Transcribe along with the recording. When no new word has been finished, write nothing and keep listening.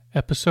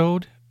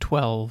Episode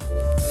 12.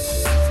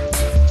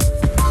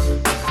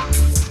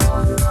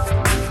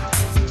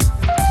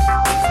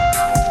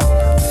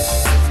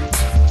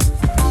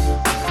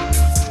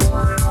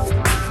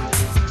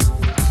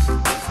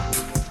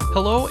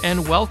 Hello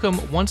and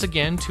welcome once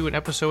again to an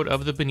episode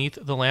of the Beneath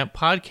the Lamp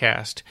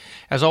podcast.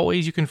 As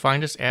always, you can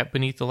find us at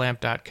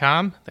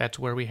beneaththelamp.com. That's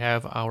where we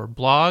have our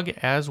blog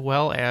as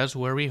well as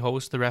where we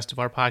host the rest of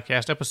our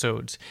podcast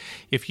episodes.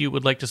 If you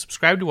would like to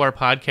subscribe to our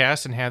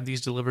podcast and have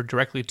these delivered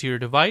directly to your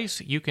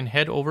device, you can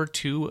head over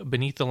to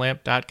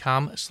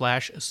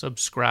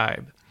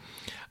beneaththelamp.com/subscribe.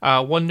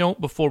 One note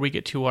before we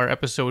get to our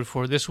episode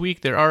for this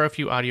week, there are a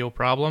few audio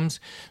problems,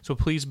 so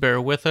please bear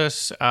with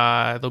us.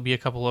 There'll be a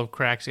couple of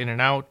cracks in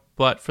and out,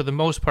 but for the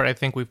most part, I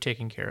think we've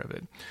taken care of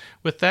it.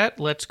 With that,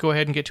 let's go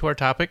ahead and get to our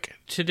topic.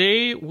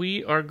 Today,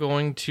 we are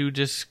going to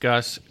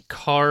discuss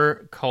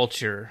car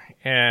culture.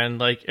 And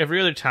like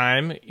every other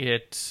time,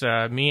 it's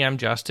me, I'm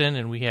Justin,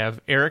 and we have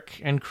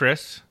Eric and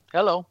Chris.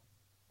 Hello.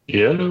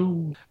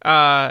 Hello.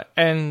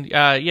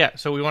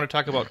 So we want to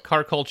talk about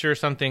car culture,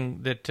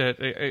 something that,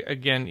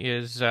 again,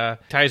 is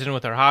ties in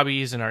with our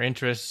hobbies and our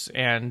interests.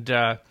 And,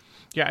 I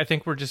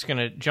think we're just going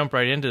to jump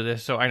right into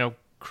this. So I know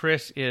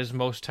Chris is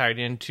most tied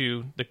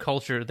into the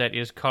culture that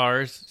is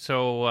cars.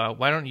 So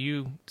why don't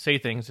you say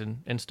things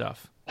and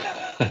stuff?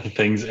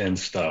 Things and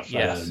stuff.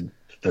 Yes.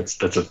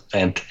 That's a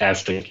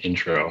fantastic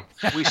intro.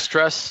 We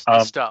stress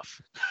the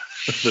stuff.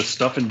 The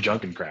stuff and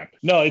junk and crap.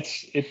 No,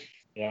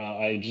 yeah,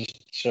 I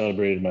just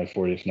celebrated my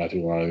 40th not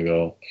too long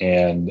ago,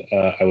 and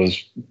I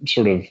was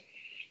sort of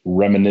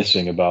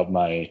reminiscing about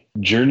my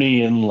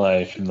journey in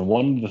life. And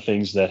one of the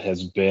things that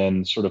has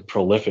been sort of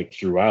prolific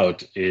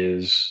throughout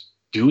is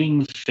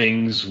doing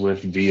things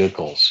with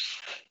vehicles.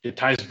 It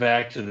ties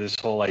back to this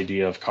whole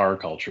idea of car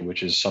culture,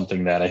 which is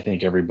something that I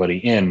think everybody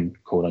in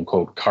quote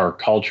unquote car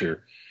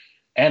culture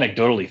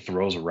anecdotally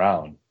throws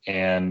around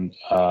and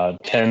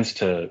tends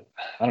to,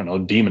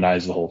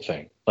 demonize the whole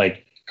thing.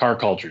 Like, car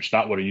culture is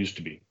not what it used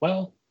to be.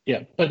 Well,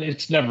 yeah, but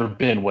it's never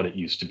been what it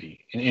used to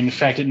be. In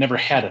fact, it never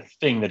had a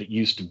thing that it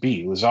used to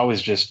be. It was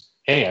always just,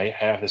 hey, I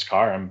have this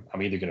car. I'm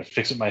either going to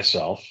fix it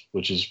myself,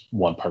 which is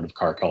one part of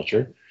car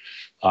culture,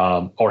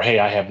 or, hey,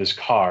 I have this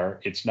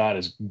car. It's not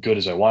as good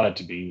as I want it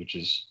to be, which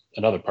is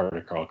another part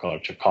of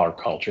car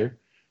culture.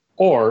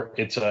 Or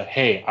it's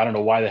hey, I don't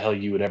know why the hell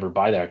you would ever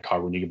buy that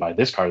car when you could buy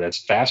this car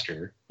that's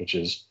faster, which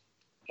is,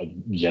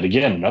 yet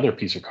again, another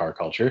piece of car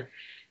culture.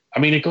 I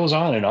mean, it goes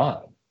on and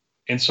on.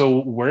 And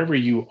so wherever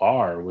you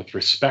are with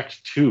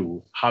respect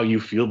to how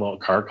you feel about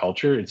car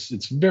culture, it's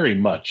very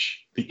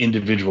much the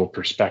individual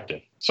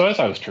perspective. So as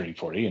I was turning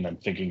 40 and I'm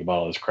thinking about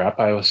all this crap,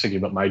 I was thinking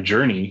about my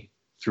journey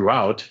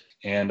throughout.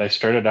 And I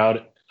started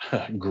out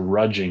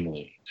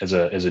grudgingly as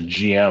a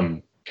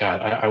GM.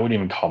 God, I wouldn't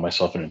even call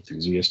myself an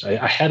enthusiast.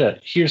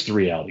 Here's the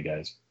reality,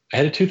 guys. I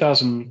had a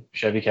 2000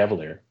 Chevy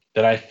Cavalier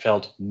that I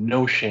felt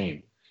no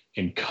shame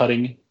in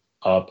cutting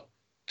up,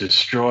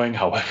 destroying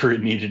however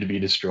it needed to be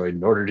destroyed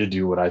in order to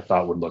do what I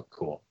thought would look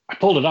cool. I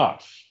pulled it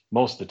off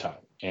most of the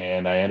time.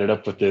 And I ended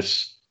up with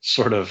this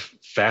sort of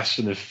Fast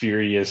and the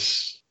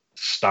Furious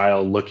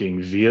style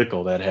looking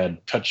vehicle that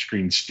had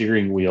touchscreen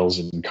steering wheels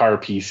and car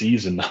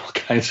PCs and all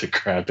kinds of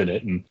crap in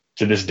it. And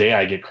to this day,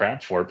 I get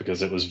crap for it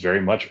because it was very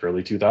much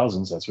early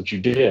 2000s. That's what you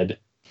did.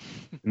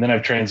 And then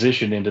I've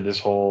transitioned into this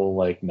whole,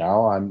 like,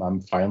 now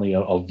I'm finally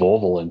a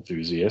Volvo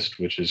enthusiast,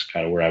 which is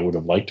kind of where I would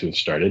have liked to have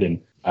started.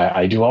 And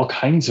I do all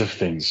kinds of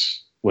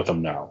things with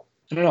them now.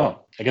 I don't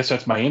know. I guess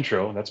that's my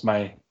intro. That's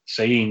my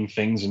saying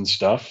things and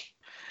stuff.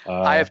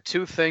 I have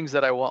two things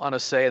that I want to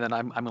say, and then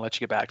I'm going to let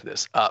you get back to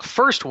this.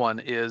 First one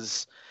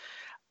is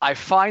I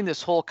find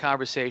this whole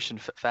conversation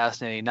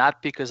fascinating,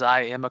 not because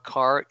I am a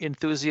car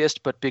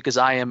enthusiast, but because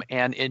I am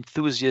an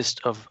enthusiast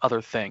of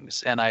other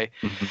things. And I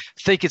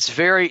think it's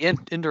very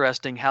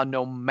interesting how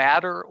no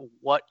matter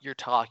what you're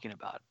talking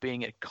about,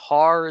 being it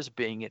cars,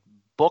 being it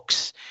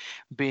books,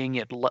 being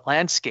it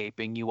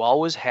landscaping, you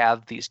always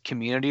have these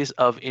communities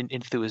of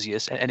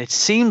enthusiasts, and it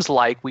seems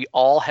like we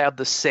all have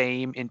the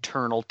same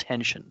internal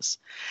tensions.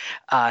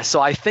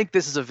 So I think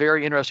this is a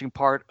very interesting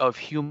part of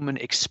human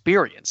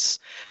experience,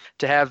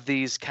 to have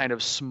these kind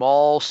of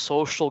small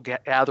social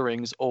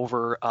gatherings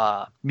over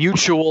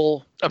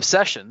mutual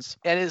obsessions,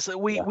 and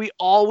we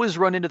always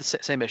run into the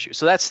same issue.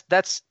 So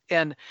that's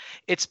and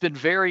it's been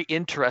very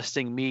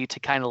interesting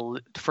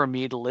for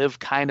me to live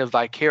kind of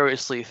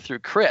vicariously through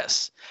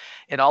Chris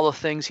and all the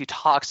things he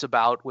talks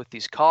about with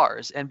these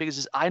cars, and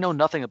because I know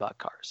nothing about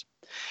cars,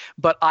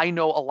 but I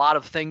know a lot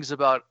of things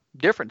about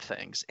different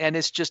things, and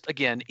it's just,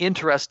 again,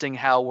 interesting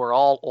how we're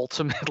all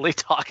ultimately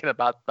talking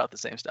about the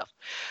same stuff.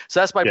 So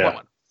that's my point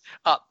one.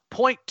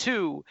 Point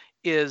two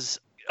is,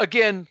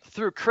 again,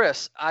 through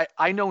Chris,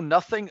 I know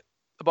nothing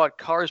about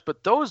cars,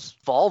 but those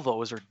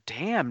Volvos are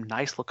damn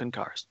nice looking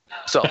cars.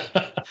 So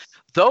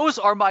those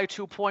are my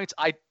 2 points.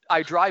 I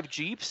drive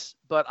Jeeps,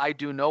 but I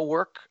do no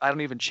work. I don't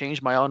even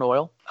change my own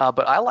oil.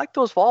 But I like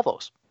those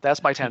Volvos.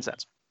 That's my 10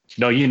 cents.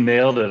 No, you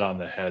nailed it on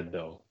the head,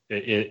 though.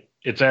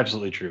 It's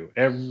absolutely true.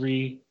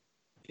 Every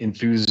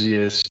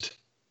enthusiast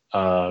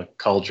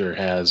culture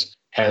has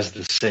has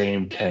the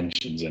same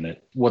tensions in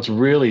it. What's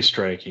really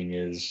striking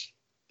is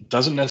it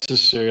doesn't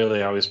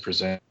necessarily always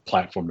present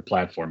platform to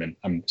platform, and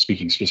I'm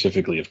speaking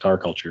specifically of car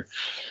culture.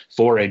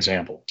 For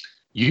example,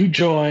 you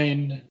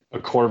join a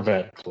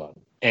Corvette club,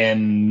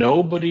 and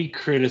nobody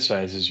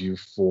criticizes you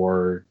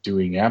for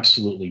doing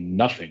absolutely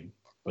nothing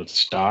but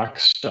stock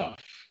stuff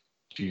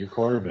to your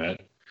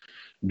Corvette.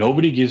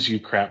 Nobody gives you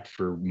crap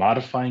for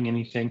modifying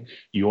anything.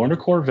 You own a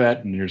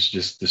Corvette, and there's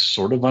just this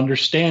sort of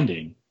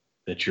understanding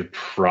that you're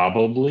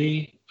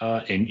probably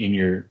in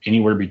your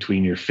anywhere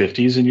between your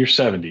 50s and your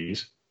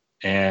 70s,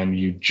 and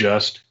you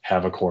just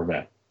have a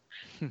Corvette.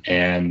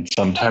 And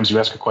sometimes you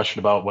ask a question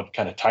about what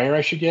kind of tire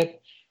I should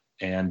get,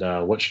 and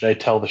what should I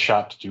tell the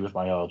shop to do with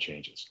my oil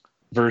changes.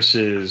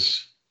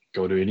 Versus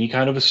go to any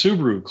kind of a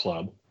Subaru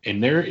club,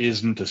 and there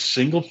isn't a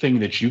single thing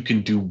that you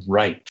can do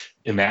right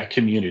in that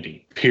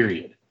community,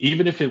 period.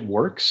 Even if it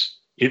works,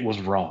 it was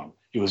wrong.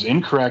 It was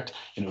incorrect,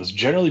 and it was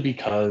generally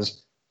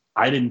because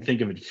I didn't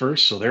think of it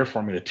first, so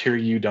therefore I'm going to tear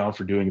you down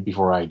for doing it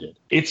before I did.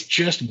 It's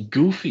just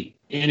goofy,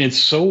 and it's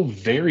so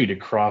varied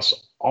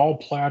across all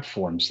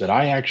platforms that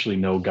I actually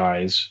know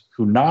guys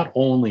who not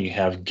only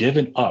have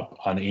given up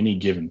on any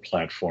given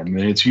platform,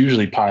 and it's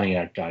usually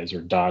Pontiac guys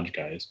or Dodge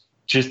guys,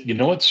 just, you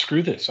know what,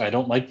 screw this. I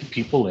don't like the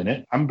people in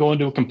it. I'm going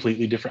to a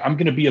completely different, I'm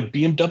going to be a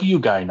BMW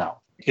guy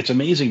now. It's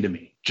amazing to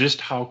me just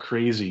how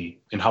crazy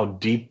and how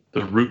deep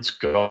the roots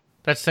go.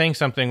 That's saying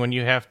something when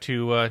you have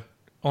to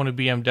own a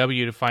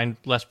BMW to find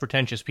less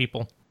pretentious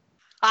people.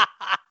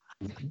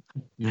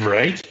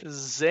 Right?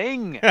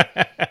 Zing.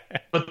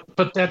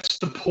 But that's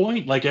the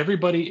point. Like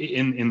everybody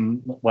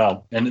in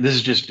well, and this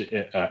is just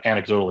an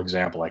anecdotal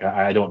example. Like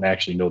I don't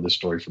actually know this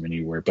story from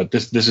anywhere, but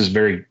this is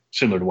very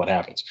similar to what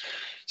happens.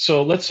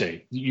 So let's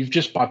say you've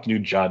just bought the new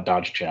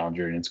Dodge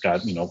Challenger, and it's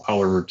got,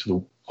 however to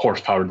the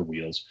horsepower to the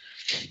wheels.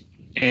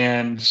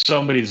 And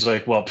somebody's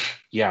like, well,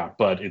 yeah,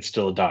 but it's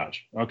still a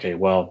Dodge. Okay,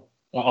 well,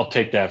 I'll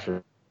take that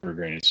for a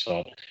grain of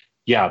salt.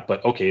 Yeah,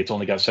 but okay, it's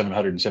only got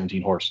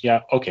 717 horse.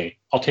 Yeah, okay,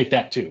 I'll take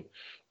that too.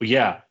 But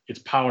yeah, it's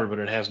power, but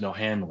it has no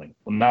handling.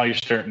 Well, now you're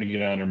starting to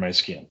get under my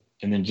skin.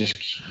 And then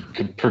just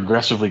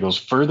progressively goes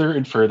further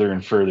and further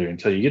and further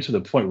until you get to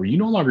the point where you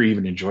no longer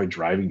even enjoy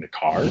driving the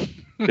car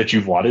that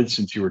you've wanted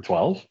since you were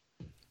 12.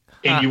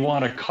 And you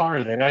want a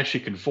car that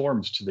actually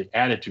conforms to the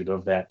attitude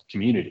of that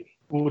community,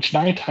 which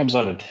 9 times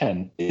out of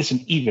 10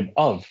 isn't even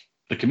of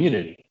the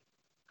community.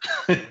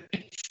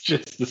 It's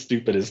just the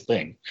stupidest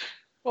thing.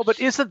 Well, but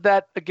isn't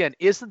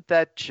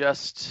that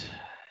just,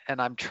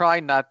 and I'm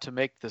trying not to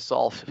make this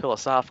all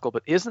philosophical,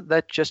 but isn't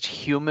that just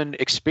human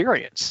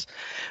experience,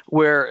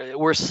 where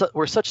we're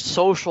such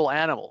social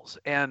animals,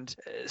 and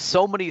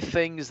so many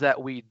things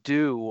that we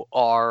do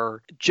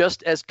are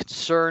just as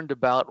concerned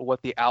about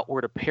what the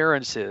outward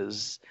appearance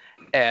is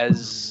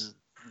as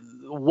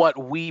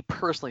what we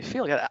personally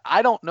feel.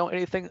 I don't know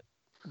anything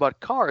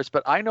about cars,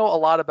 but I know a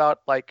lot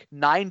about like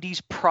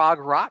 90s prog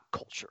rock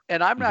culture.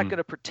 And I'm not going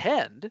to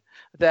pretend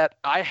that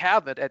I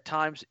haven't at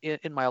times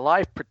in my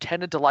life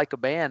pretended to like a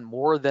band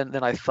more than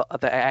I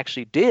thought that I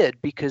actually did,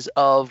 because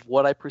of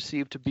what I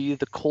perceive to be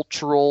the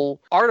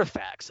cultural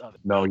artifacts of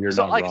it. No, you're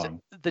not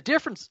wrong. The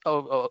difference,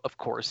 of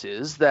course,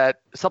 is that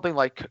something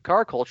like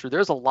car culture,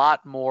 there's a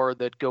lot more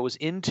that goes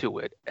into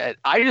it. And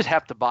I just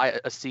have to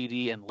buy a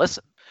CD and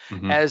listen,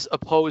 as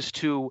opposed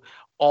to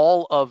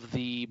all of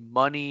the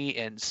money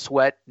and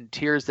sweat and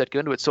tears that go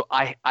into it. So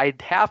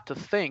I'd have to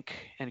think,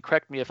 and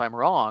correct me if I'm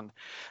wrong,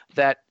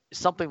 that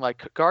something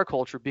like car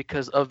culture,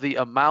 because of the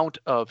amount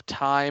of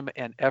time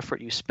and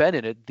effort you spend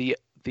in it, the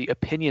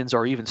opinions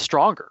are even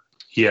stronger.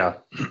 Yeah,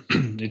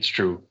 it's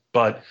true.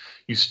 But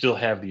you still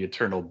have the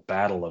eternal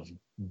battle of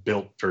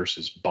built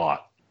versus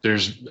bought.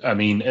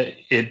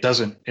 It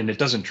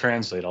doesn't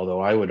translate,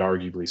 although I would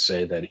arguably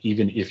say that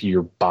even if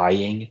you're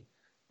buying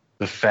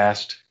the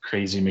fast,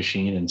 crazy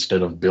machine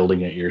instead of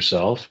building it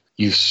yourself,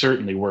 you've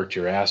certainly worked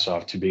your ass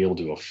off to be able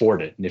to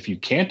afford it. And if you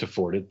can't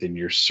afford it, then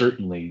you're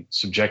certainly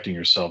subjecting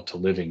yourself to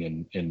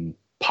living in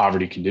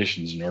poverty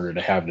conditions in order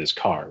to have this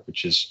car,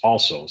 which is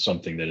also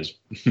something that is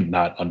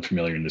not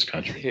unfamiliar in this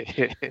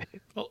country.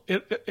 Well,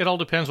 it all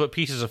depends what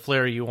pieces of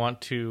flair you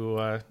want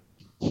to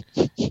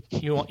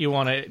you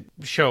want to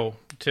show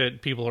to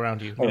people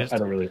around you. I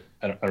don't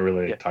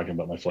really like talking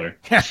about my flair.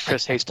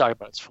 Chris hates talking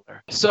about his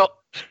flair. So,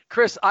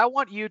 Chris, I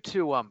want you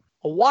to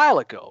a while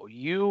ago,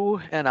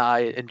 you and I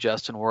and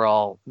Justin were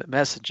all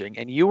messaging,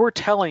 and you were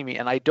telling me,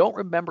 and I don't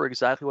remember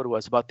exactly what it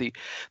was, about the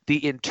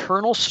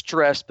internal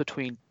stress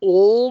between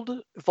old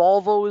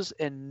Volvos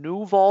and new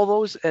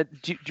Volvos. And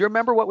do you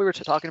remember what we were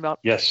talking about?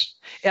 Yes.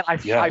 And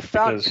I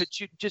found, could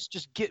you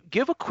just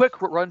give a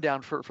quick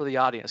rundown for the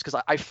audience? Because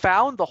I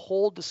found the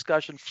whole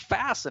discussion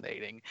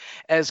fascinating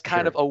as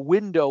kind of a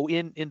window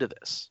into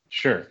this.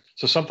 Sure.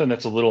 So something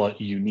that's a little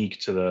unique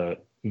to the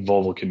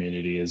Volvo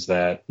community is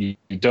that you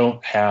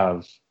don't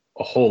have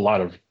a whole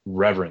lot of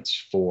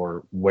reverence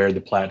for where the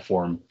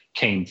platform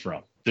came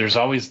from. There's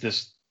always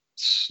this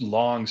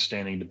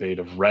long-standing debate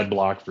of red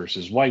block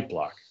versus white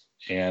block.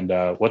 And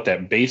what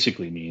that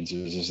basically means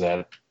is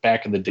that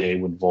back in the day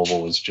when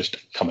Volvo was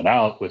just coming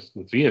out with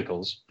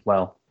vehicles,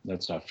 well,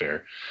 That's not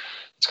fair.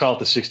 Let's call it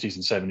the 60s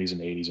and 70s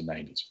and 80s and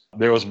 90s.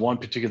 There was one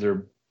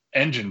particular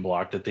engine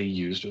block that they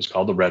used. It was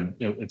called the red.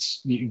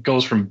 It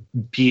goes from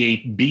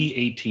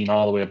B18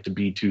 all the way up to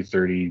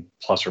B230,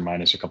 plus or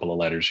minus a couple of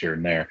letters here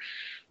and there.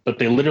 But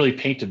they literally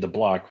painted the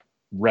block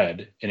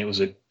red, and it was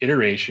an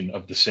iteration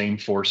of the same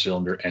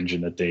 4-cylinder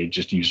engine that they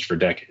just used for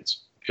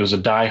decades. It was a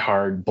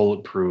die-hard,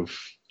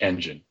 bulletproof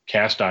engine,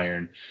 cast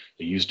iron.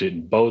 They used it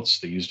in boats.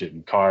 They used it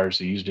in cars.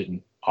 They used it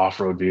in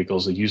off-road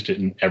vehicles. They used it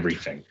in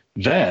everything.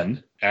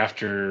 Then,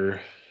 after,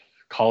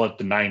 call it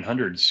the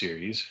 900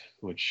 series,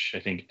 which I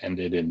think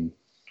ended in,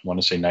 I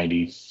want to say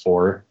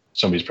 94.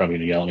 Somebody's probably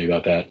going to yell at me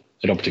about that.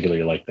 I don't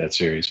particularly like that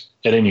series.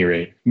 At any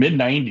rate,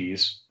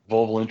 mid-90s,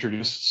 Volvo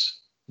introduced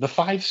the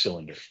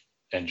 5-cylinder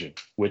engine,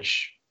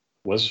 which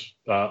was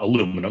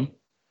aluminum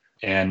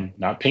and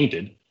not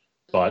painted,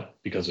 but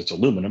because it's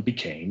aluminum,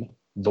 became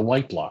the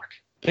white block.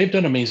 They've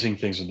done amazing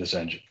things with this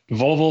engine.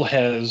 Volvo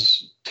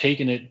has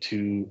taken it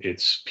to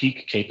its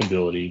peak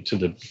capability, to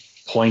the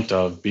point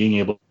of being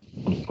able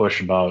to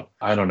push about,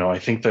 I don't know, I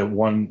think that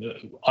one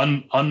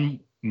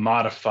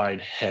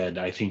unmodified head,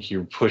 I think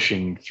you're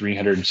pushing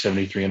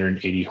 370,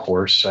 380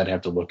 horse. I'd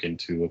have to look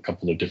into a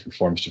couple of different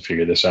forms to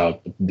figure this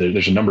out.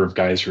 There's a number of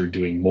guys who are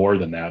doing more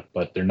than that,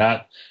 but they're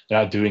not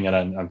doing it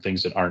on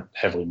things that aren't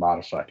heavily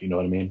modified. You know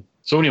what I mean?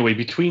 So anyway,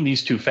 between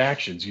these two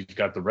factions, you've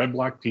got the red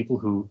block people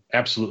who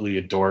absolutely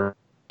adore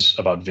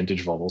about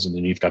vintage Volvos, and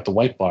then you've got the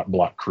white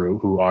block crew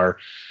who are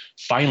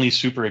finally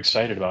super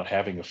excited about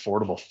having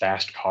affordable,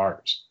 fast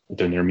cars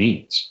within their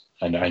means.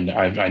 And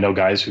I know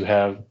guys who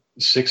have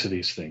 6 of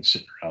these things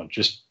sitting around,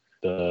 just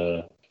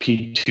the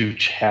P2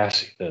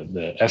 chassis,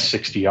 the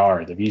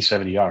S60R, the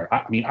V70R.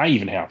 I mean, I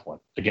even have one.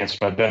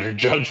 Against my better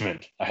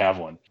judgment, I have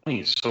one.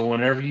 So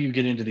whenever you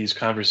get into these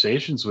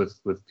conversations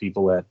with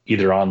people at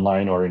either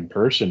online or in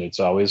person, it's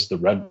always the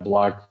red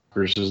block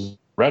versus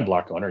red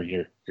block owner.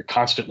 You're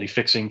constantly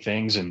fixing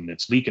things, and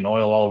it's leaking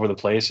oil all over the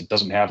place. It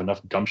doesn't have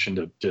enough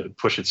gumption to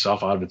push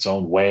itself out of its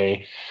own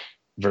way.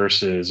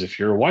 Versus if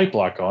you're a white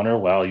block owner,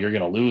 well, you're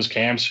going to lose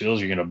cam seals,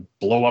 you're going to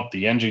blow up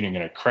the engine, you're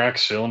going to crack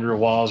cylinder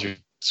walls, your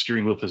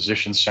steering wheel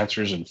position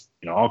sensors,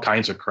 and all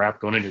kinds of crap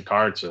going in your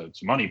car. It's a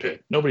money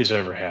pit. Nobody's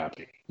ever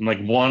happy. And like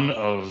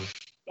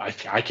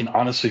I can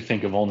honestly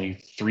think of only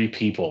 3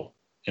 people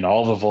in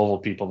all the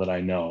Volvo people that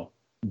I know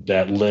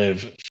that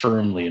live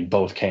firmly in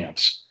both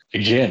camps.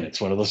 Again, it's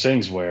one of those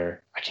things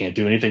where I can't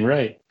do anything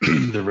right.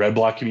 The red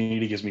block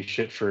community gives me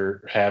shit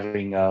for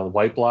having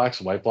white blocks.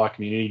 The white block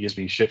community gives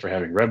me shit for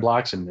having red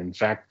blocks. And in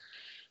fact,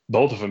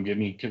 both of them give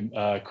me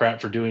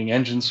crap for doing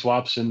engine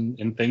swaps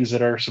and things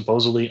that are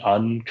supposedly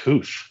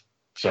uncouth.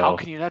 So how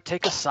can you not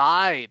take a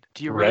side?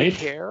 Do you really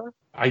care?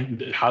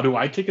 How do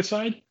I take a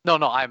side? No,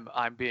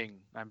 I'm being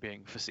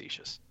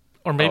facetious.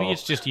 Or maybe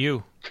it's just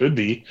you. Could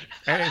be.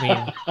 I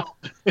mean,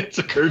 it's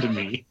occurred to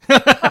me.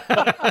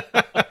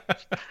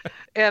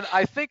 And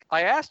I think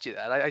I asked you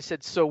that. I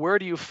said, so where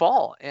do you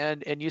fall?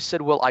 And you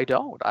said, well, I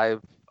don't.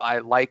 I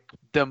like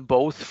them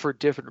both for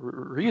different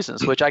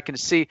reasons, which I can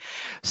see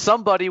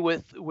somebody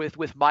with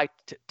my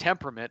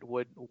temperament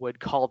would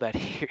call that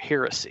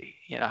heresy.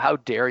 How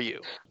dare you?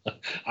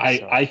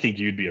 I think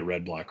you'd be a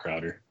red block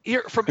crowder.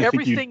 From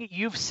everything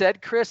you've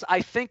said, Chris,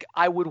 I think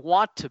I would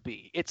want to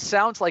be. It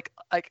sounds like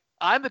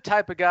I'm the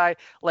type of guy,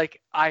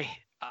 like I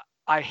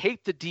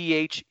hate the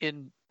DH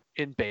in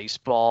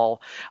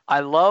baseball. I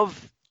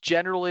love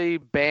generally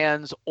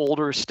bands,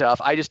 older stuff.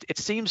 It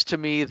seems to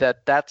me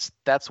that's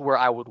where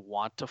I would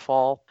want to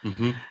fall.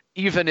 Mm-hmm.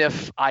 Even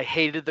if I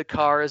hated the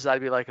cars,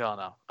 I'd be like, oh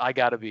no, I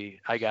gotta be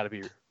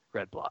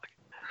red block.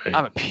 Right.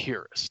 I'm a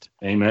purist.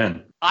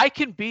 Amen. I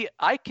can be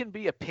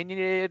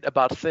opinionated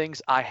about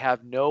things I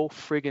have no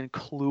friggin'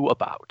 clue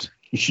about.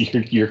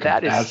 Your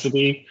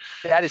capacity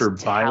for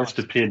biased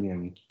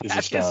opinion is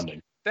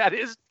astounding. That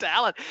is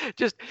talent.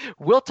 Just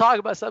we'll talk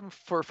about something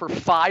for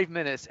 5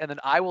 minutes, and then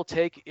I will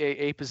take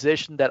a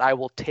position that I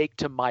will take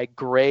to my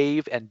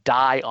grave and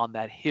die on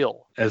that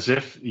hill. As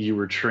if you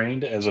were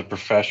trained as a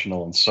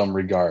professional in some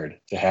regard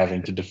to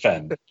having to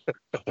defend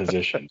a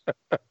position.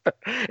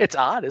 It's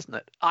odd, isn't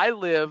it? I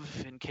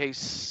live, in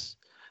case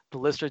the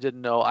listener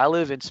didn't know, I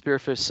live in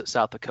Spearfish,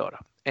 South Dakota.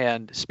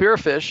 And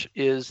Spearfish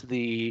is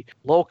the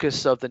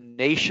locus of the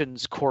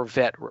nation's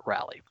Corvette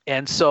rally.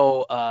 And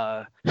so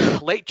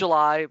late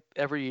July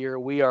every year,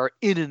 we are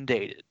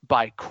inundated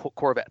by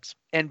Corvettes.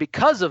 And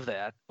because of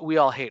that, we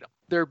all hate them.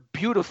 They're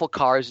beautiful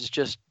cars. It's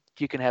just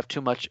you can have too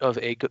much of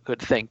a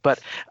good thing. But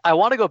I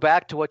want to go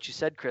back to what you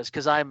said, Chris,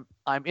 because I'm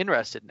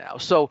interested now.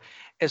 So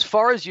as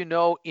far as you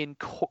know, in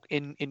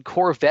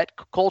Corvette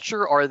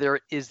culture,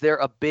 is there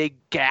a big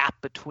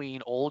gap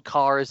between old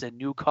cars and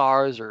new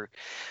cars, or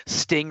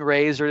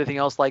Stingrays or anything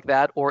else like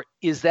that? Or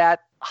is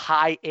that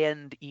high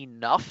end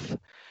enough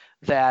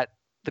that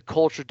the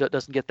culture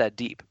doesn't get that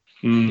deep?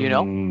 Do you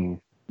know?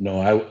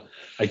 No,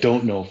 I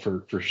don't know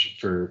for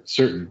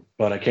certain,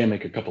 but I can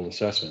make a couple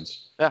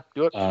assessments. Yeah,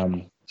 do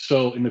it.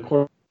 So in the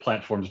core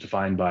platforms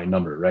defined by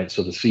number, right?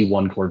 So the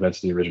C1 Corvette's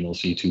the original,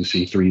 C2,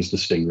 C3 is the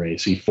Stingray,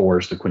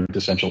 C4 is the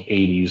quintessential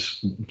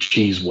 80s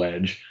cheese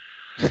wedge.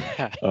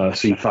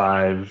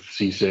 C5,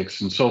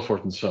 C6, and so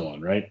forth and so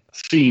on, right?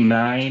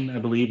 C9, I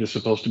believe, is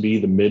supposed to be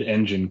the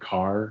mid-engine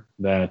car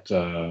that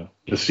the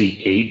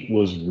C8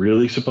 was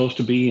really supposed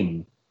to be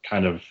and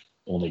kind of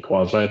only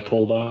quasi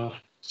pulled off.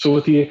 So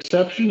with the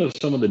exception of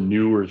some of the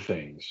newer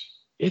things,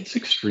 it's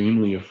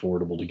extremely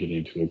affordable to get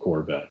into a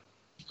Corvette.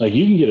 Like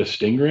you can get a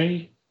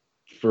Stingray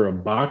for a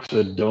box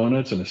of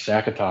donuts and a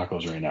sack of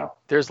tacos right now.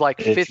 There's like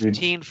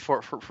 15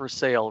 for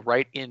sale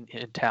right in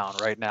town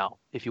right now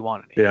if you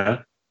want any.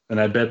 Yeah. And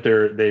I bet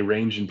they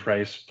range in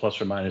price plus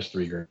or minus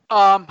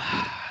 $3,000.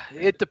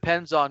 It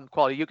depends on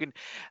quality.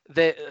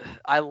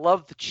 I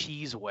love the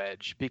cheese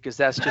wedge because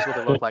that's just what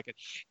they look like.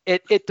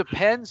 It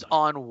depends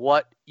on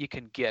what you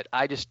can get.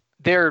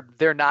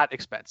 They're not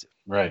expensive.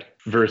 Right.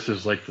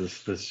 Versus like the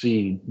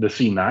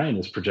C9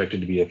 is projected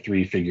to be a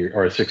 3-figure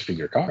or a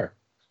 6-figure car.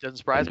 Doesn't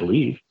surprise me. I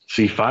believe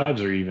C5s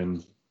are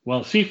even.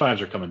 Well,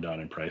 C5s are coming down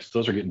in price.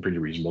 Those are getting pretty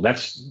reasonable.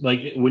 That's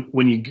like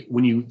when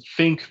you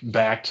think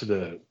back to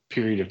the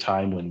period of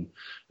time when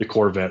the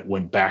Corvette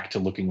went back to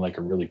looking like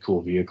a really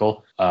cool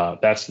vehicle.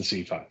 That's the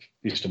C5, at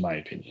least in my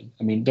opinion.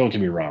 I mean, don't get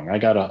me wrong. I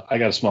got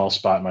a small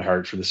spot in my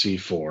heart for the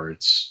C4.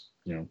 It's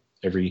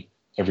every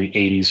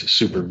 80s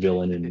super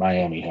villain in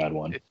Miami had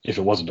one. If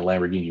it wasn't a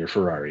Lamborghini or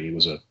Ferrari, it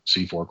was a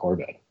C4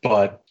 Corvette.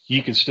 But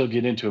you can still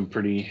get into them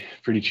pretty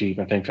cheap.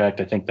 In fact,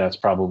 I think that's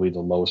probably the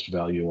lowest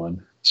value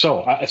one.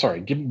 So,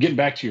 getting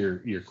back to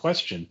your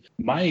question,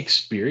 my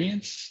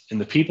experience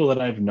and the people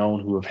that I've known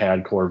who have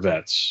had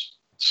Corvettes,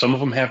 some of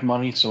them have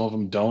money, some of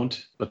them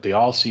don't, but they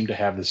all seem to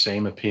have the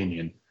same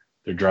opinion.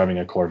 They're driving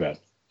a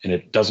Corvette, and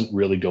it doesn't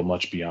really go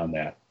much beyond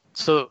that.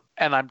 So,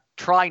 and I'm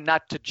trying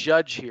not to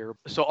judge here.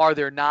 So are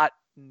there not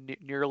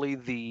nearly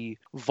the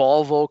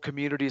Volvo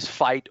communities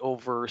fight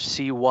over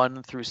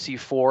C1 through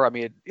C4? I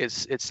mean,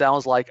 it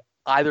sounds like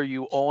either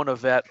you own a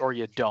Vet or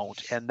you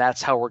don't, and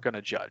that's how we're going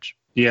to judge.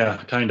 Yeah,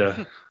 kind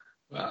of.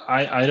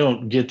 I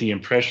don't get the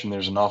impression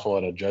there's an awful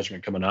lot of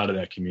judgment coming out of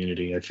that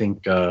community. I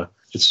think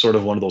it's sort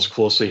of one of those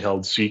closely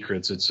held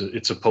secrets.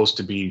 It's supposed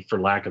to be,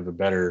 for lack of a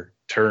better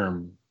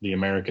term, the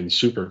American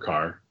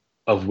supercar,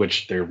 of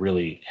which there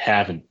really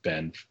haven't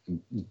been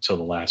until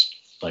the last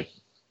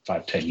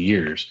 5-10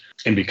 years.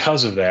 And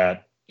because of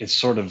that, it's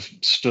sort of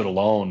stood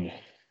alone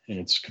in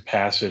its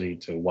capacity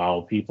to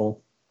wow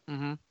people.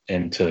 Mm-hmm.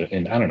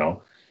 And I don't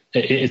know,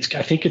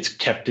 I think it's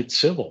kept it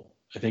civil.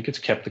 I think it's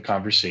kept the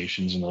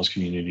conversations in those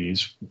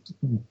communities,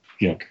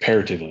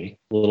 comparatively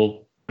a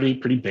little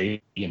pretty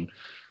big, and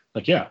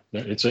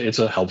it's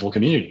a helpful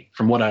community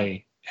from what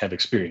I have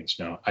experienced.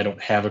 Now, I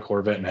don't have a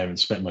Corvette and I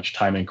haven't spent much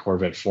time in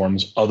Corvette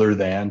forums other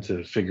than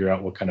to figure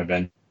out what kind of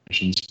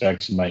engine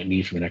specs I might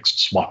need for the next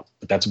swap,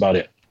 but that's about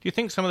it. Do you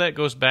think some of that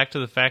goes back to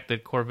the fact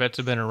that Corvettes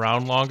have been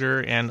around longer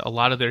and a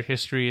lot of their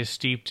history is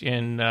steeped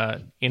in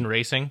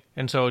racing?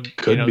 And so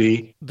could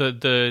be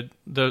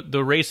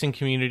the racing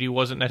community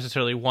wasn't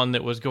necessarily one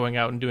that was going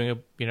out and doing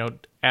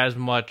as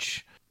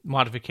much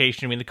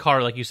modification. I mean, the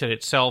car, like you said,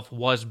 itself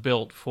was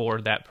built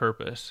for that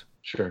purpose.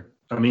 Sure.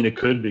 I mean, it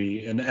could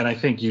be, and I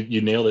think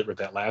you nailed it with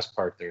that last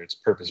part there. It's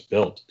purpose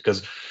built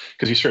because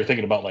you start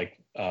thinking about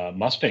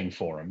Mustang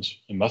forums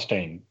and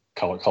Mustang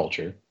color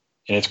culture,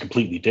 and it's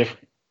completely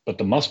different. But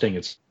the Mustang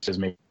is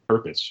made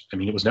purpose. I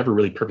mean, it was never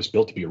really purpose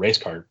built to be a race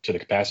car to the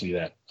capacity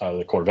that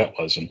the Corvette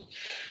was. And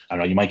I don't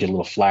know, you might get a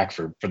little flack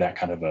for that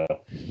kind of a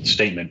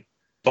statement.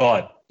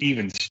 But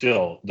even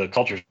still, the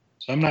culture,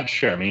 I'm not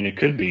sure. I mean, it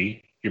could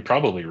be. You're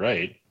probably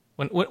right.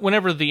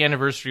 Whenever the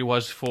anniversary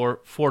was for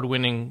Ford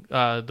winning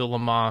the Le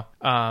Mans,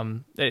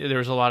 there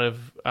was a lot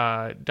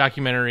of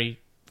documentary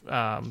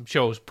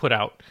shows put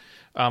out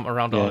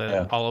around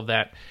all of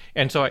that.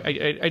 And so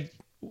I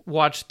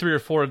watched 3 or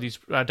 4 of these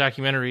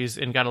documentaries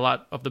and got a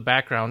lot of the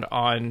background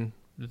on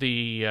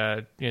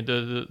the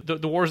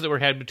wars that were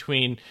had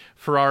between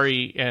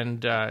Ferrari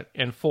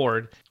and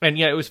Ford. And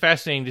yeah, it was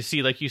fascinating to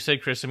see, like you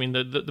said, Chris. I mean,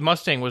 the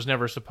Mustang was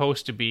never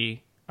supposed to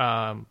be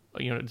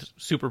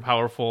super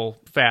powerful,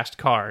 fast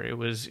car. It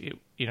was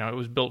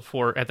built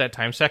for, at that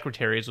time,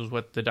 secretaries was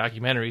what the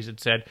documentaries had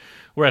said.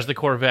 Whereas the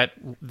Corvette,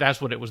 that's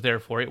what it was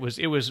there for. It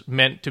was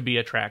meant to be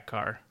a track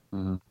car.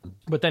 Mm-hmm.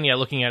 But then,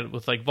 looking at it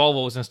with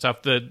Volvos and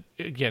stuff,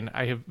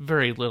 I have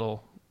very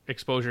little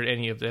exposure to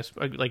any of this.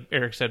 Like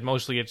Eric said,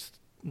 mostly it's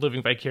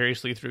living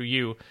vicariously through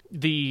you.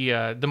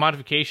 The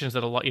modifications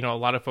that a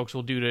lot of folks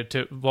will do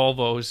to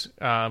Volvos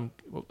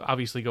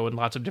obviously go in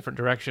lots of different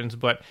directions.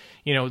 But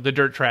the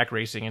dirt track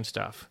racing and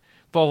stuff,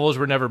 Volvos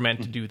were never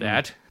meant to do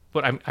that.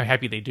 But I'm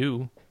happy they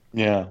do.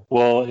 Yeah.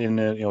 Well, and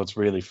what's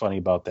really funny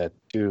about that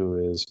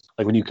too is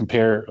when you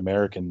compare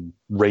American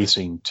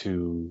racing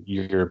to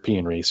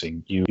European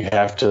racing, you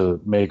have to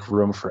make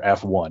room for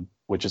F1,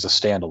 which is a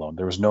standalone.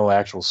 There was no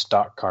actual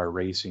stock car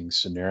racing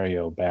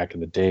scenario back in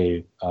the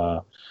day.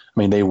 I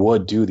mean, they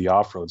would do the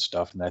off-road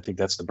stuff, and I think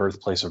that's the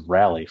birthplace of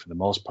rally for the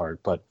most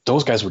part. But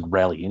those guys would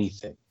rally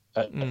anything,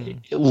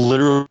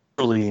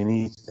 literally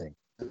anything.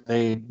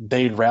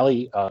 They'd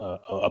rally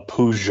a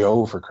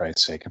Peugeot, for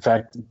Christ's sake. In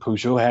fact,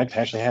 Peugeot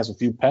actually has a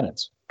few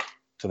pennants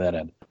to that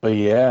end. But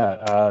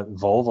yeah,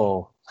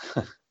 Volvo,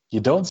 you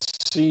don't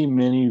see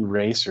many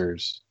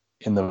racers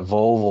in the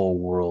Volvo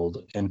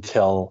world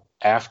until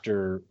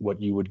after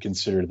what you would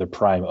consider the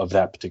prime of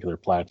that particular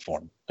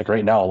platform. Like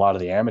right now, a lot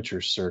of the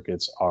amateur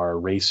circuits are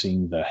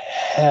racing the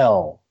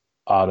hell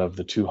out of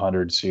the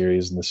 200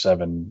 series and the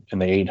 7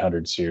 and the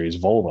 800 series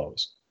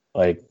Volvos.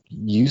 Like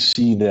you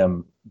see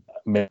them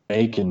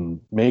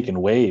making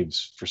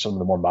waves for some of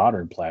the more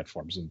modern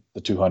platforms. And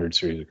the 200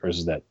 series, of course,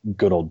 is that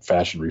good old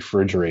fashioned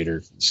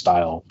refrigerator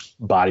style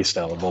body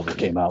style that Volvo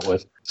came out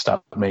with.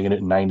 Stopped making it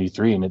in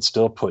 93, and it's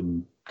still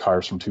putting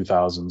cars from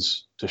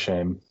 2000s to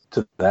shame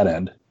to that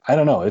end. I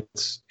don't know.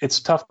 It's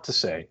tough to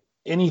say.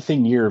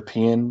 Anything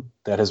European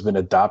that has been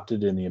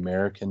adopted in the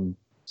American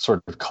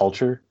sort of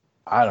culture,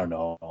 I don't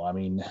know. I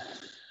mean,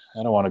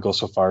 I don't want to go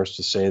so far as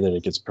to say that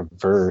it gets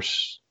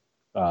perverse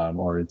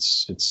or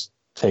it's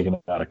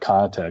taken out of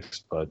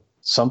context, but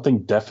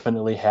something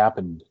definitely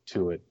happened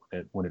to it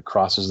when it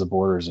crosses the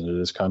borders into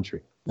this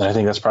country. And I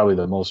think that's probably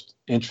the most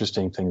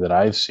interesting thing that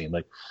I've seen.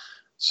 Like,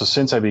 so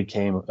since I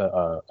became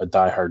a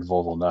diehard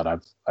Volvo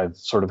nut, I've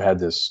sort of had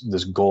this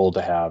goal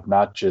to have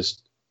not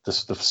just the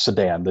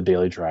sedan, the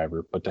daily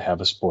driver, but to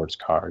have a sports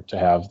car, to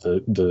have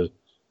the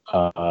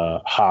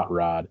hot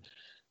rod,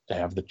 to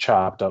have the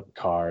chopped up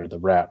car, the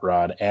rat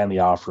rod, and the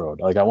off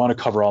road. Like I want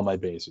to cover all my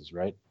bases,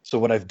 right? So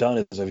what I've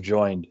done is I've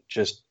joined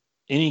just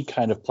any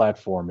kind of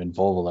platform in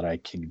Volvo that I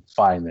can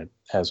find that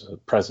has a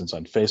presence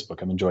on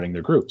Facebook. I'm joining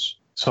their groups.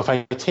 So if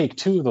I take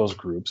two of those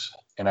groups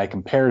and I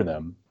compare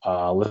them,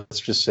 let's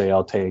just say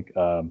I'll take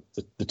the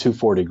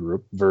 240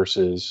 group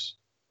versus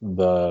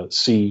the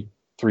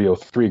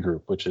C303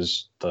 group, which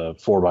is the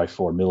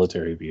 4x4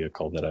 military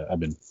vehicle that I've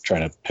been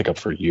trying to pick up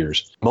for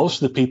years.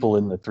 Most of the people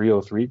in the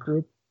 303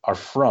 group are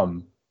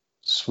from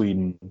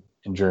Sweden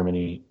and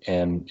Germany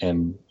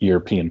and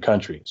European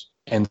countries.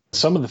 And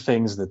some of the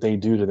things that they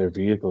do to their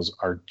vehicles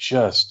are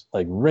just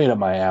like right up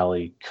my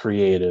alley,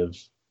 creative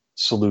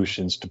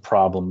solutions to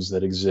problems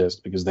that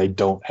exist because they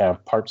don't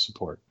have part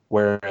support.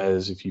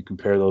 Whereas if you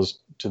compare those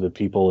to the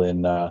people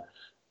in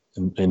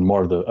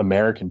more of the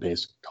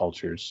American-based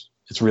cultures,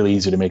 it's really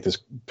easy to make this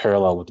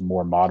parallel with the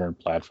more modern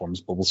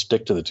platforms, but we'll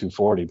stick to the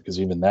 240 because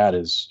even that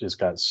is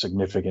got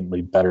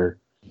significantly better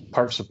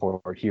part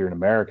support here in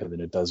America than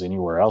it does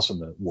anywhere else in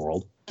the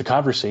world. The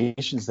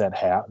conversations that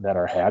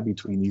are had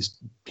between these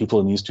people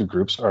in these two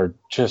groups are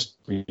just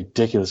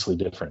ridiculously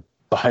different.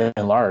 By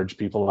and large,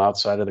 people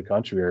outside of the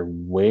country are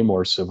way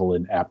more civil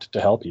and apt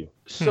to help you.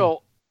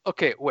 So,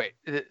 okay, wait.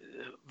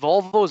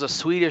 Volvo is a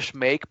Swedish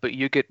make, but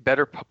you get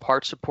better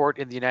part support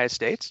in the United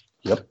States?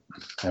 Yep,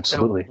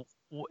 absolutely.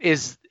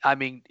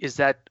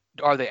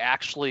 Are they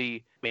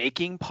actually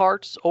making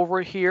parts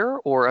over here?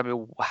 Or, I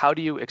mean, how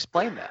do you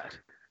explain that?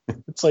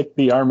 It's like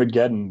the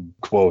Armageddon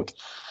quote: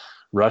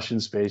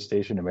 Russian space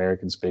station,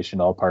 American space station,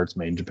 all parts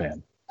made in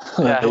Japan.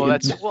 Yeah,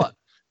 well,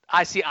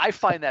 I see. I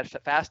find that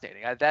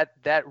fascinating.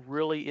 That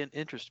really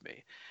interests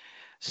me.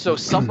 So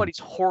somebody's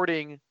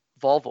hoarding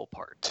Volvo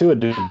parts. To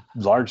a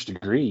large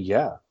degree,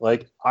 yeah.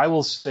 Like I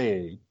will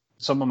say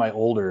some of my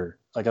older,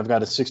 like I've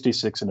got a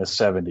 66 and a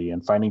 70,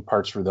 and finding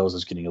parts for those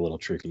is getting a little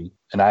tricky.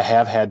 And I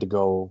have had to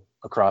go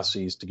across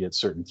seas to get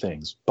certain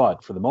things.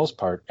 But for the most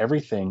part,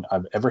 everything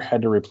I've ever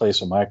had to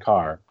replace in my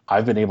car,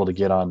 I've been able to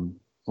get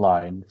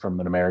online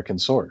from an American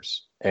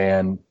source.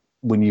 And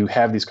when you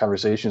have these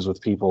conversations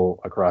with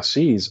people across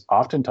seas,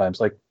 oftentimes,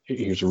 like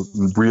here's a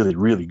really,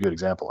 really good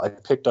example. I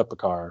picked up a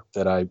car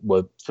that I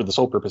would, for the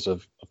sole purpose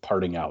of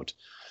parting out.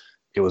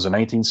 It was a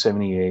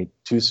 1978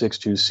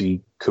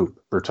 262C coupe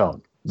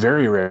Bertone.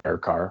 Very rare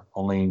car,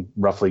 only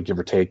roughly give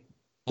or take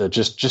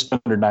just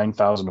under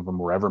 9,000 of them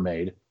were ever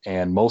made,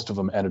 and most of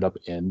them ended up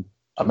in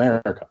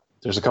America.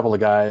 There's a couple of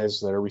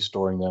guys that are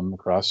restoring them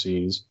across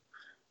seas,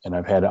 and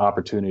I've had an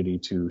opportunity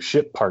to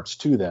ship parts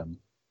to them,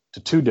 to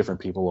two different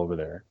people over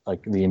there.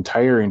 Like the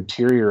entire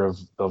interior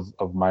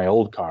of my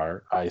old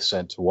car, I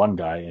sent to one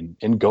guy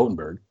in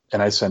Gothenburg,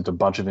 and I sent a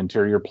bunch of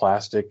interior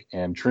plastic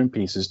and trim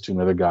pieces to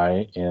another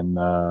guy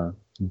in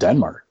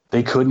Denmark.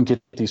 They couldn't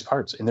get these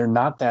parts, and they're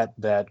not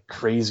that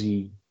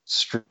crazy,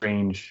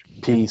 strange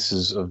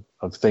pieces of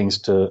things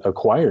to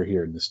acquire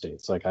here in the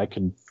States. Like I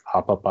can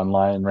hop up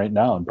online right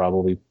now and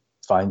probably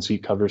find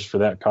seat covers for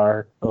that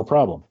car, no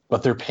problem.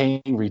 But they're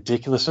paying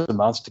ridiculous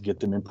amounts to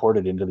get them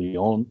imported into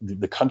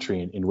the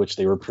country in which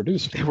they were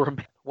produced. They were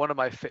one of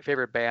my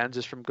favorite bands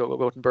is from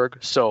Gothenburg.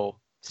 So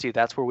see,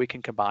 that's where we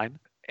can combine.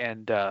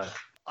 And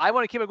I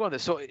want to keep it going.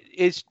 So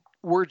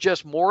were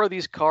just more of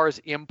these cars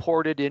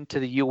imported into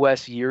the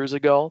U.S. years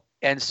ago,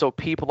 and so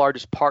people are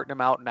just parting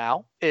them out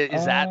now?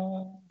 Is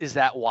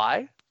that why?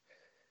 I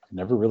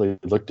never really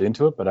looked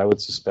into it, but I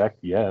would suspect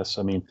yes.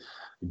 I mean,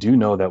 I do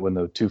know that when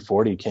the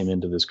 240 came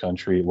into this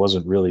country, it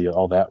wasn't really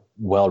all that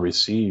well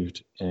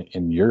received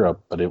in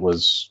Europe, but it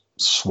was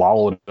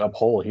swallowed up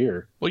whole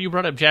here. Well, you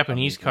brought up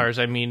Japanese cars.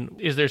 I mean,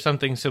 is there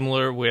something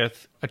similar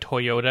with a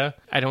Toyota?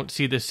 I don't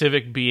see the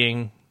Civic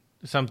being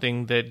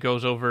something that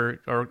goes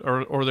over,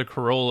 or the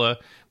Corolla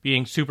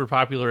being super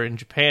popular in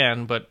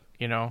Japan, but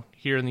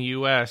here in the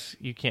U.S.,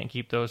 you can't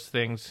keep those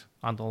things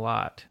on the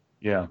lot.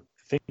 Yeah,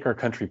 I think our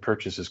country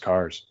purchases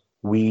cars.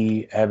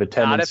 we have a Not if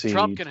tendency.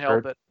 Trump can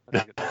help it.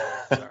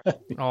 Sorry.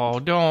 Oh,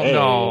 don't Hey.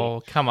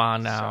 no. Come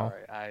on now.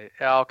 Sorry.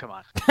 Come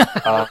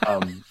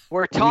on.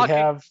 We're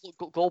talking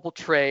global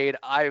trade.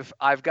 I've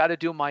got to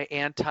do my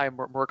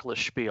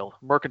anti-mercantilist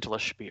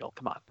spiel.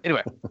 Come on.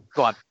 Anyway,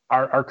 go on.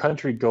 Our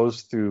country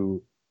goes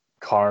through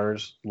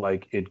cars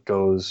like it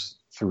goes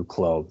through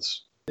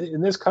clothes.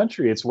 In this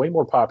country, it's way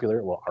more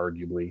popular. Well,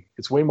 arguably,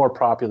 it's way more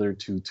popular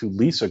to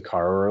lease a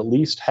car, or at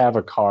least have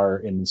a car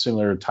in a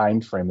similar time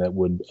frame that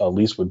would at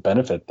least would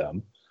benefit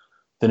them,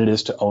 than it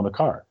is to own a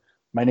car.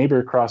 My neighbor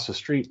across the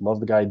street, love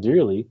the guy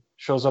dearly,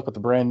 shows up with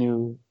a brand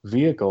new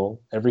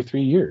vehicle every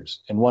 3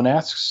 years. And one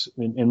asks,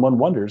 and one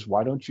wonders,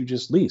 why don't you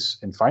just lease?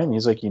 And finally,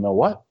 he's like, you know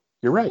what?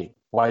 You're right.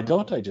 Why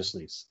don't I just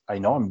lease? I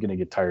know I'm going to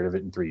get tired of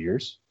it in 3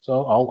 years,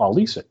 so I'll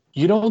lease it.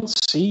 You don't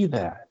see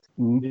that,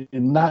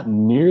 not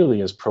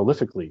nearly as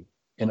prolifically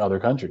in other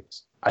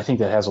countries. I think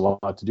that has a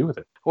lot to do with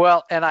it.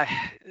 Well,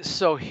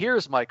 so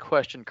here's my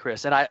question,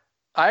 Chris, and I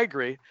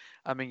agree.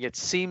 I mean, it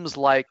seems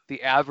like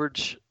the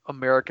average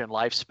American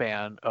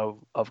lifespan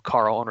of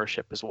car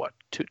ownership is what,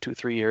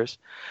 3 years?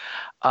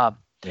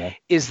 Yeah.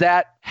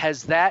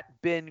 Has that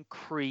been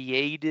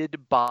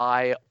created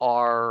by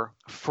our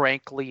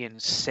frankly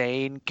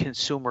insane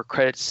consumer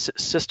credit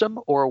system,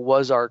 or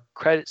was our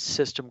credit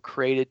system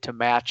created to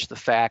match the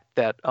fact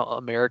that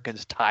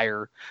Americans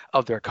tire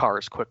of their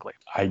cars quickly?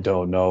 I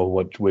don't know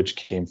which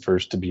came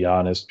first, to be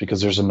honest,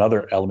 because there's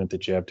another element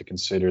that you have to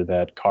consider,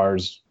 that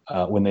cars,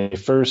 when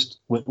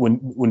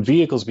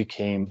vehicles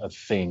became a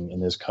thing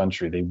in this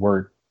country, they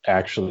weren't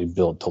actually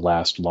built to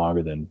last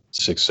longer than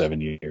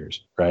 6-7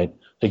 years, right?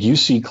 Like, you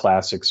see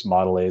classics,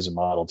 Model A's and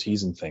Model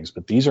T's and things,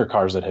 but these are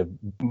cars that have,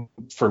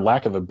 for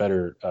lack of a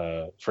better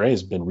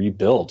phrase, been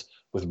rebuilt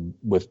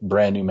with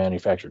brand new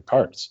manufactured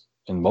parts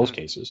in most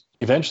cases.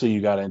 Eventually,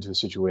 you got into a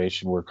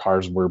situation where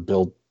cars were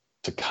built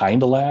to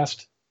kind of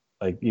last,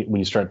 like when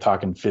you start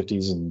talking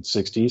 50s and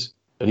 60s.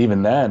 But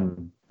even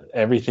then,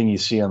 everything you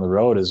see on the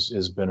road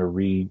has been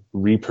a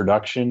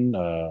reproduction,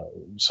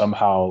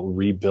 somehow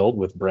rebuilt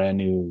with brand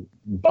new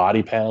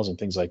body panels and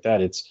things like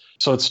that. It's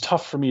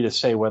tough for me to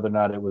say whether or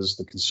not it was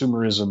the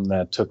consumerism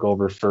that took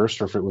over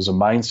first, or if it was a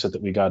mindset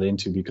that we got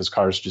into because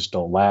cars just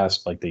don't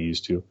last like they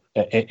used to.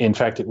 In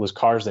fact, it was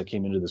cars that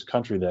came into this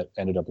country that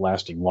ended up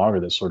lasting longer,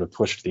 that sort of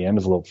pushed the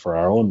envelope for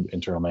our own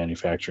internal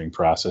manufacturing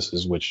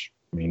processes, which,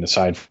 I mean,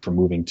 aside from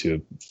moving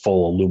to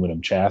full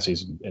aluminum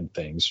chassis and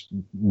things,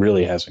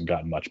 really hasn't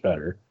gotten much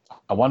better.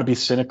 I want to be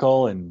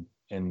cynical and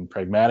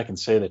pragmatic and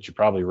say that you're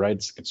probably right,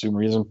 it's the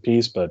consumerism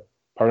piece, but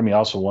part of me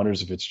also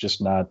wonders if it's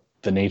just not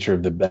the nature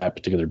of that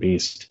particular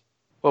beast.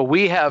 Well,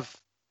 we have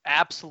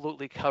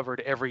absolutely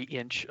covered every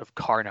inch of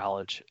car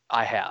knowledge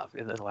I have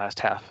in the last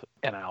half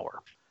an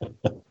hour.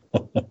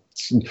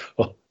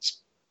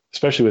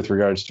 Especially with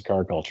regards to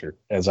car culture,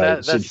 that's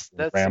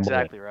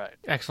exactly right.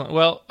 Excellent.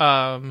 Well,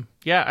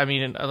 yeah, I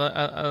mean,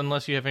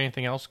 unless you have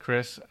anything else,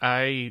 Chris,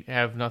 I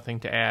have nothing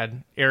to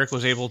add. Eric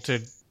was able to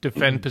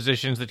defend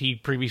positions that he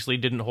previously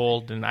didn't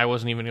hold, and I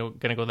wasn't even going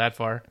to go that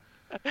far.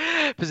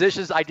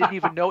 Positions I didn't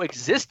even know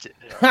existed.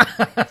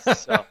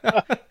 So.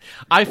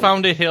 I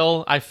found a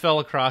hill, I fell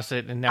across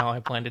it, and now I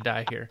plan to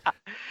die here.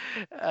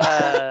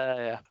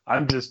 Yeah.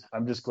 I'm just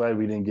glad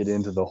we didn't get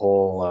into the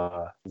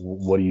whole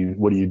what are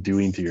you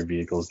doing to your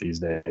vehicles these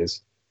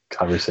days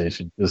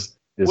conversation. Just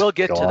we'll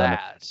get to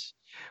that.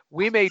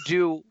 We may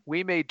do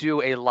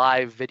a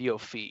live video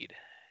feed,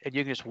 and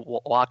you can just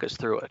walk us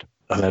through it.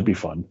 Oh, that'd be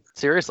fun.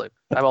 Seriously,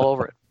 I'm all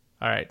over it.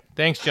 All right.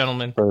 Thanks,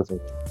 gentlemen.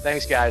 Perfect.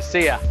 Thanks, guys.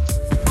 See ya.